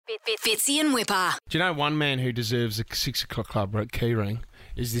Fitzy and Whipper. Do you know one man who deserves a 6 o'clock club at Keyring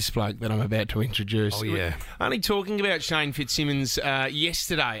is this bloke that I'm about to introduce. Oh, yeah. We're only talking about Shane Fitzsimmons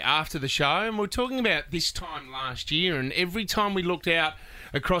yesterday after the show, and we're talking about this time last year, and every time we looked out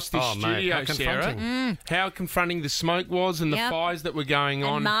across this studio, mate, how Sarah, how confronting the smoke was and the fires that were going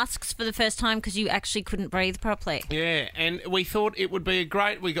on. And masks for the first time because you actually couldn't breathe properly. Yeah, and we thought it would be a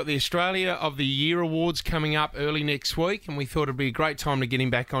great... We got the Australia of the Year awards coming up early next week, and we thought it'd be a great time to get him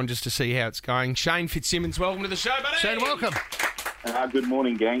back on just to see how it's going. Shane Fitzsimmons, welcome to the show, buddy. Shane, welcome. Good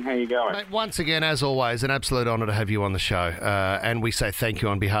morning, gang. How you going? Mate, once again, as always, an absolute honour to have you on the show. And we say thank you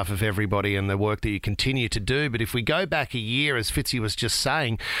on behalf of everybody and the work that you continue to do. But if we go back a year, as Fitzy was just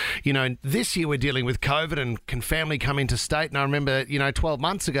saying, you know, this year we're dealing with COVID and can family come into state? And I remember, 12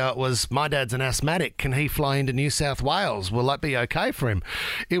 months ago it was, my dad's an asthmatic. Can he fly into New South Wales? Will that be okay for him?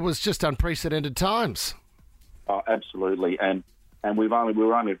 It was just unprecedented times. Oh, absolutely. And we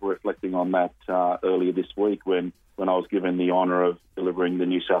were only reflecting on that earlier this week when I was given the honour of delivering the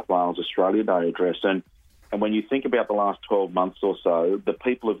New South Wales Australia Day address. And when you think about the last 12 months or so, the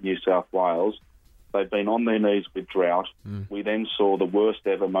people of New South Wales, they've been on their knees with drought. We then saw the worst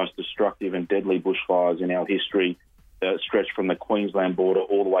ever, most destructive and deadly bushfires in our history stretched from the Queensland border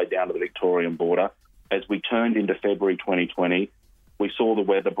all the way down to the Victorian border. As we turned into February 2020, we saw the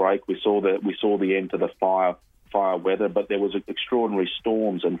weather break. We saw the end to the fire weather, but there was extraordinary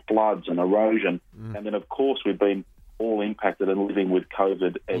storms and floods and erosion. And then, of course, we've been all impacted and living with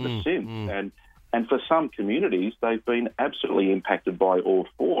COVID ever since. And for some communities, they've been absolutely impacted by all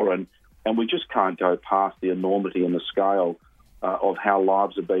four. And we just can't go past the enormity and the scale of how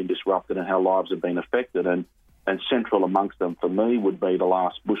lives have been disrupted and how lives have been affected. And central amongst them, for me, would be the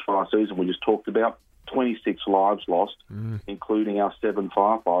last bushfire season we just talked about. 26 lives lost, including our 7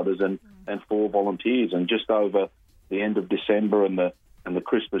 firefighters and 4 volunteers. And just over the end of December and the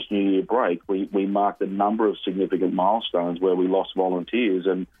Christmas New Year break, we marked a number of significant milestones where we lost volunteers.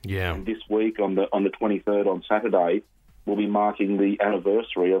 And this week, on the 23rd, on Saturday, we'll be marking the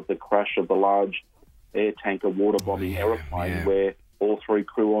anniversary of the crash of the large air tanker water-bombing aeroplane where all 3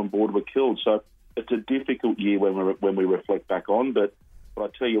 crew on board were killed. So it's a difficult year when we reflect back on, but I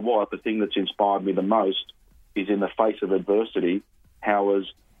tell you what, the thing that's inspired me the most is in the face of adversity, how as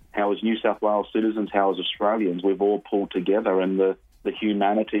New South Wales citizens, how as Australians, we've all pulled together, and the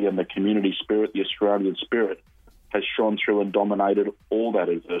humanity and the community spirit, the Australian spirit, has shone through and dominated all that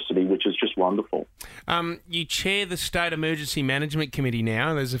adversity, which is just wonderful. You chair the State Emergency Management Committee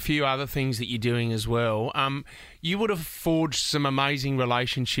now. There's a few other things that you're doing as well. You would have forged some amazing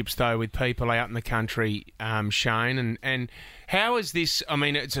relationships, though, with people out in the country, Shane. And how is this? I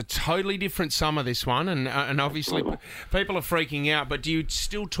mean, it's a totally different summer, this one, and obviously people are freaking out. But do you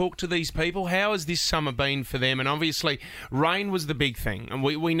still talk to these people? How has this summer been for them? And obviously, rain was the big thing, and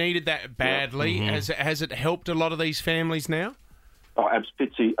we needed that badly. Has it helped a lot of these families now? Oh,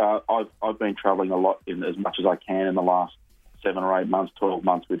 absolutely. I've been travelling a lot, as much as I can, in the last 7 or 8 months, 12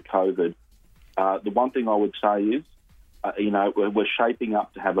 months with COVID. The one thing I would say is, we're shaping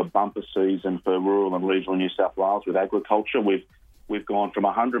up to have a bumper season for rural and regional New South Wales with agriculture. We've gone from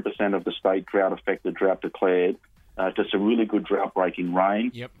 100% of the state drought-affected, drought declared, to some really good drought-breaking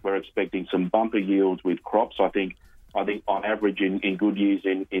rain. We're expecting some bumper yields with crops. I think on average in good years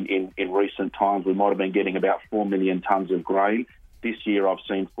in recent times, we might have been getting about 4 million tonnes of grain. This year I've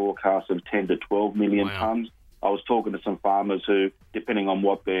seen forecasts of 10 to 12 million tonnes. I was talking to some farmers who, depending on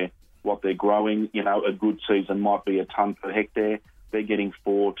what they're growing, a good season might be a tonne per hectare. They're getting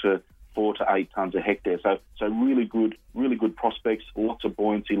 4 to 8 tonnes a hectare. So really good prospects, lots of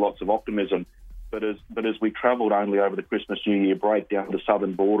buoyancy, lots of optimism. But as we travelled only over the Christmas New Year break down to the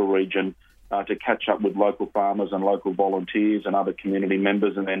southern border region to catch up with local farmers and local volunteers and other community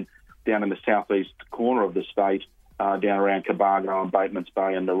members, and then down in the southeast corner of the state, down around Cabargo and Batemans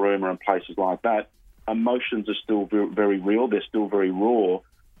Bay and Narooma and places like that, emotions are still very real. They're still very raw.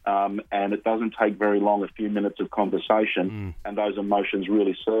 And it doesn't take very long, a few minutes of conversation, and those emotions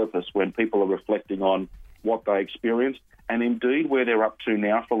really surface when people are reflecting on what they experienced and indeed where they're up to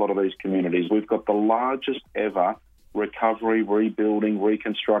now for a lot of these communities. We've got the largest ever recovery, rebuilding,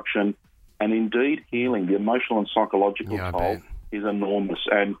 reconstruction, and indeed healing. The emotional and psychological toll is enormous.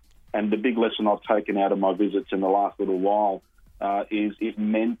 And the big lesson I've taken out of my visits in the last little while is if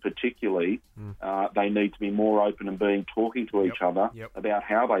men particularly, they need to be more open and talking to each other about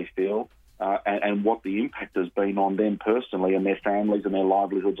how they feel and what the impact has been on them personally and their families and their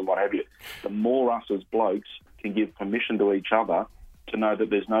livelihoods and what have you. The more us as blokes can give permission to each other to know that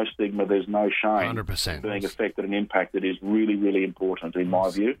there's no stigma, there's no shame. 100%. Being affected and impacted is really, really important in my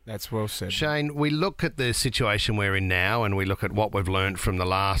view. That's well said. Shane, we look at the situation we're in now and we look at what we've learned from the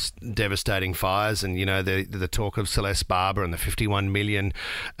last devastating fires and, the talk of Celeste Barber and the 51 million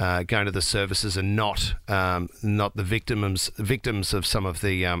going to the services and not the victims of some of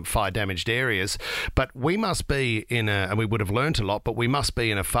the fire-damaged areas. But we must be and we would have learned a lot, but we must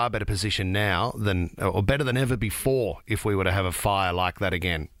be in a far better position now or better than ever before if we were to have a fire like that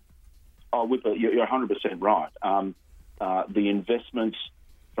again. You're 100% right. The investments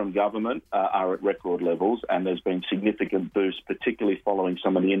from government are at record levels, and there's been significant boosts, particularly following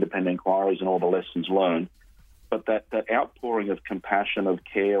some of the independent inquiries and all the lessons learned. But that outpouring of compassion, of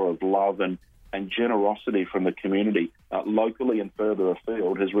care, of love and generosity from the community, locally and further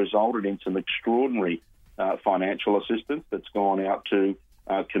afield, has resulted in some extraordinary financial assistance that's gone out to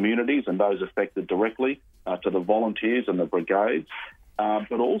communities and those affected directly, to the volunteers and the brigades.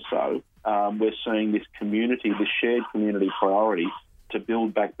 But also, we're seeing this shared community priority to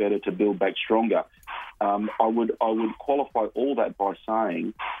build back better, to build back stronger. I would qualify all that by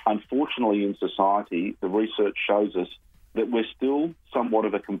saying, unfortunately in society, the research shows us that we're still somewhat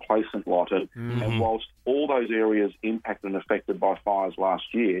of a complacent lot. And whilst all those areas impacted and affected by fires last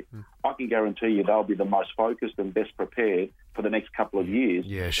year, I can guarantee you they'll be the most focused and best prepared for the next couple of years.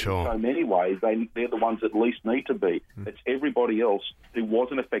 Yeah, sure. In so many ways, they're the ones that least need to be. It's everybody else who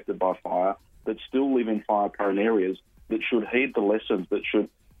wasn't affected by fire that still live in fire-prone areas that should heed the lessons, that should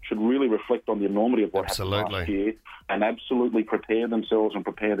really reflect on the enormity of what happened last year and absolutely prepare themselves and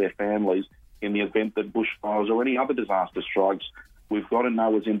prepare their families in the event that bushfires or any other disaster strikes. We've got to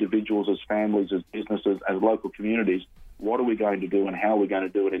know as individuals, as families, as businesses, as local communities, what are we going to do and how are we going to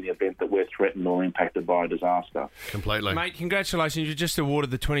do it in the event that we're threatened or impacted by a disaster. Completely. Mate, congratulations. You just awarded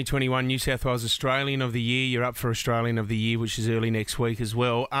the 2021 New South Wales Australian of the Year. You're up for Australian of the Year, which is early next week as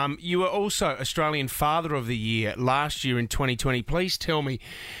well. You were also Australian Father of the Year last year in 2020. Please tell me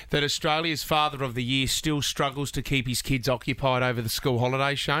that Australia's Father of the Year still struggles to keep his kids occupied over the school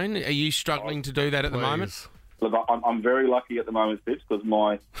holidays, Shane. Are you struggling to do that at the moment? Look, I'm very lucky at the moment, Fitz, because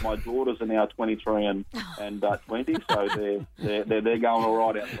my daughters are now 23 and 20, so they're going all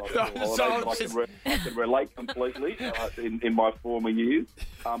right outside of school holidays. I can relate completely in my former years.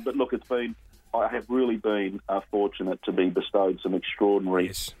 But look, I have really been fortunate to be bestowed some extraordinary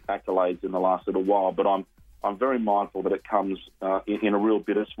accolades in the last little while. But I'm very mindful that it comes in a real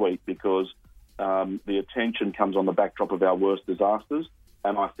bittersweet because the attention comes on the backdrop of our worst disasters,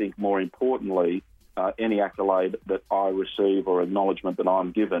 and I think more importantly, any accolade that I receive or acknowledgement that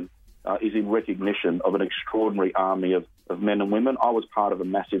I'm given is in recognition of an extraordinary army of men and women. I was part of a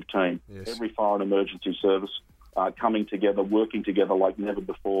massive team. Yes. Every fire and emergency service coming together, working together like never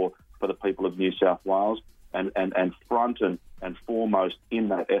before for the people of New South Wales. And front and foremost in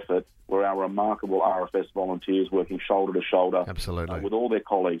that effort were our remarkable RFS volunteers working shoulder to shoulder with all their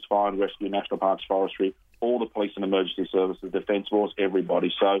colleagues, Fire and Rescue, National Parks, Forestry, all the police and emergency services, Defence Force,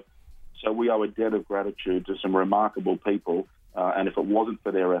 everybody. So we owe a debt of gratitude to some remarkable people, and if it wasn't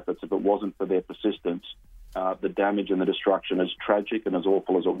for their efforts, if it wasn't for their persistence, the damage and the destruction, as tragic and as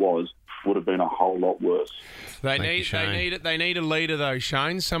awful as it was, would have been a whole lot worse. They need a leader though,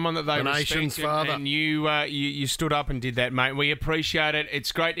 Shane, someone that they respect. And you stood up and did that, mate. We appreciate it.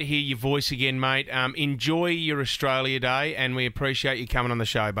 It's great to hear your voice again, mate. Enjoy your Australia Day, and we appreciate you coming on the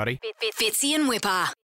show, buddy. Fitzy and Whipper.